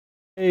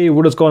Hey,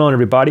 what is going on,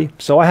 everybody?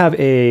 So I have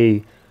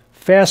a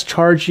fast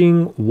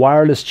charging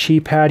wireless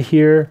keypad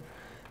here.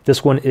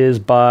 This one is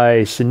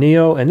by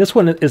Seneo, and this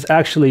one is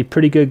actually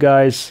pretty good,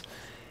 guys.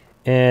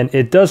 And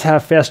it does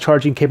have fast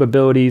charging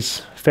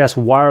capabilities, fast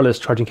wireless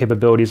charging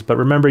capabilities, but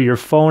remember your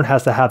phone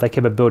has to have that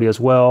capability as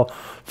well.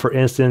 For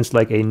instance,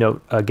 like a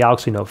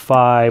Galaxy Note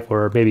 5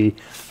 or maybe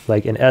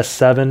like an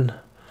S7,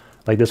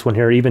 like this one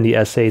here, even the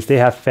S8s, they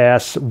have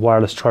fast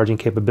wireless charging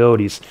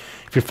capabilities.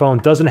 If your phone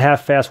doesn't have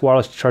fast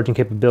wireless charging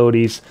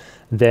capabilities,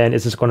 then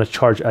it's just going to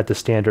charge at the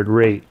standard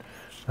rate.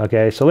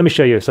 Okay, so let me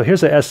show you. So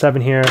here's the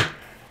S7 here,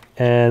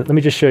 and let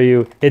me just show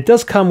you. It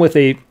does come with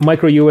a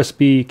micro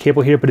USB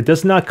cable here, but it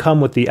does not come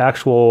with the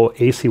actual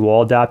AC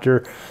wall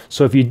adapter.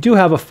 So if you do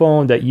have a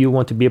phone that you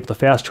want to be able to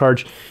fast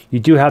charge, you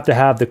do have to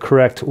have the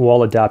correct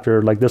wall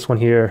adapter. Like this one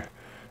here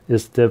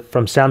is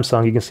from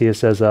Samsung. You can see it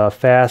says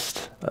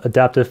fast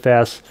adaptive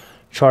fast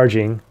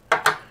charging,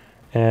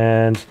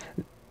 and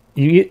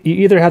you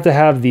either have to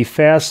have the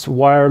fast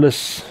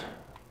wireless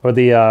or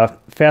the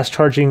fast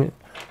charging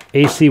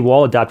AC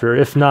wall adapter.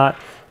 If not,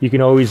 you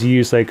can always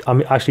use, like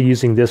I'm actually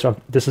using this.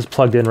 This is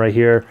plugged in right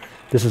here.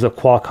 This is a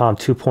Qualcomm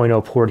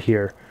 2.0 port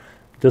here.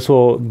 This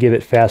will give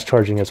it fast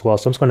charging as well.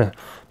 So I'm just going to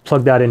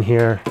plug that in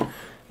here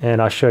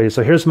and I'll show you.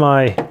 So here's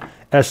my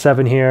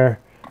S7 here.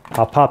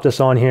 I'll pop this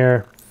on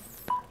here,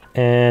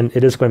 and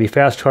it is going to be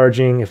fast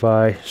charging. If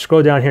I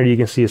scroll down here, you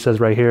can see it says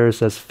right here, it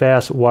says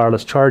fast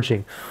wireless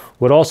charging.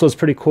 What also is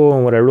pretty cool,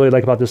 and what I really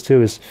like about this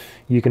too, is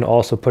you can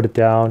also put it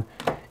down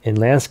in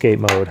landscape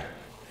mode,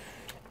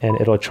 and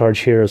it'll charge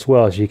here as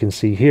well, as you can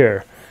see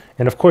here.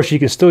 And of course, you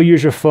can still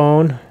use your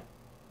phone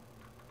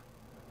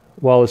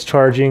while it's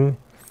charging,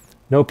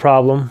 no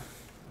problem.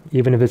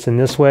 Even if it's in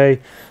this way,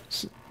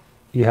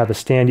 you have a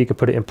stand, you can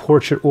put it in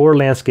portrait or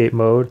landscape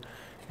mode,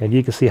 and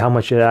you can see how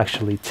much it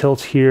actually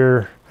tilts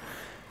here.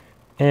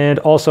 And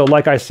also,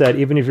 like I said,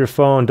 even if your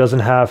phone doesn't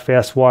have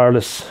fast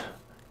wireless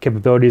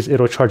capabilities,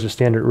 it'll charge the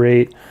standard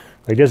rate.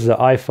 Like this is an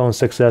iPhone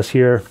 6s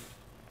here.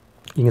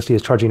 You can see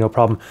it's charging no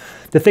problem.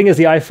 The thing is,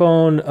 the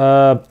iPhone,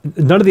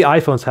 none of the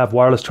iPhones have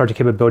wireless charging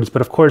capabilities,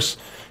 but of course,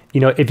 you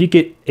know, if you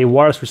get a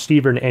wireless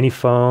receiver in any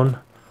phone,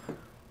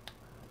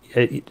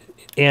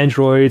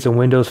 Androids and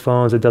Windows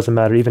phones, it doesn't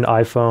matter, even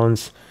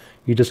iPhones,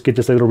 you just get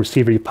this little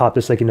receiver, you pop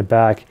this like in the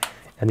back,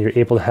 and you're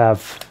able to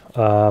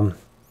have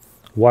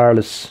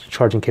wireless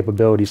charging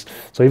capabilities.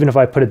 So even if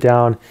I put it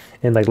down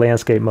in like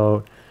landscape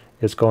mode,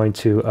 it's going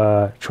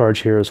to charge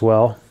here as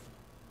well.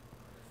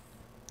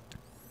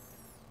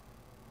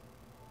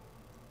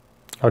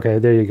 Okay,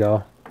 there you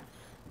go.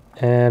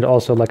 And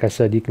also, like I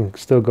said, you can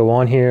still go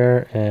on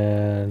here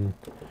and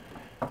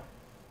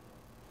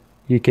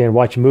you can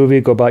watch a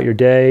movie, go about your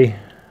day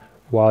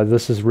while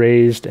this is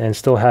raised, and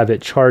still have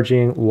it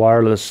charging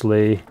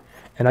wirelessly.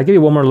 And I'll give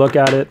you one more look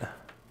at it.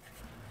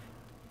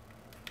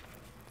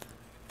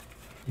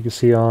 You can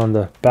see on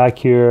the back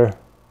here,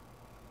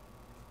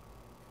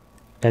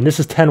 and this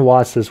is 10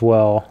 watts as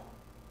well.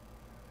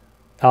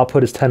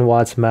 Output is 10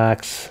 watts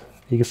max.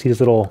 You can see this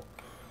little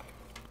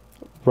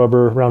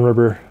round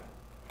rubber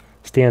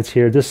stands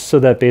here. This so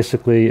that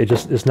basically it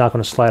just is not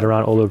going to slide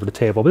around all over the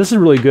table. But this is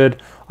really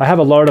good. I have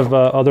a lot of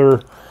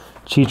other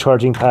Qi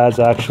charging pads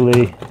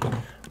actually,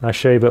 and I'll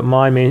show you. But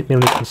mine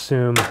mainly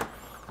consume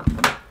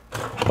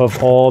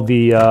of all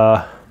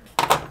the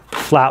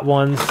flat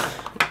ones.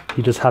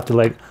 You just have to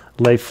like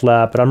lay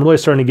flat, but I'm really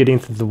starting to get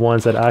into the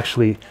ones that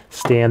actually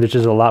stand, which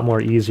is a lot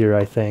more easier,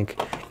 I think,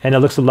 and it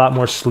looks a lot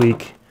more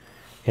sleek,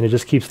 and it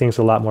just keeps things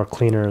a lot more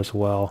cleaner as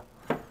well.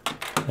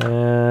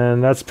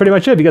 And that's pretty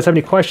much it. If you guys have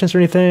any questions or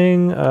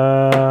anything,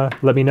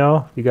 let me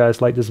know. If you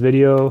guys like this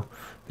video,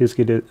 please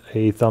give it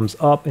a thumbs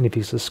up, and if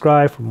you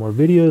subscribe for more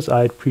videos,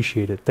 I'd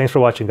appreciate it. Thanks for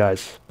watching,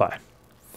 guys. Bye.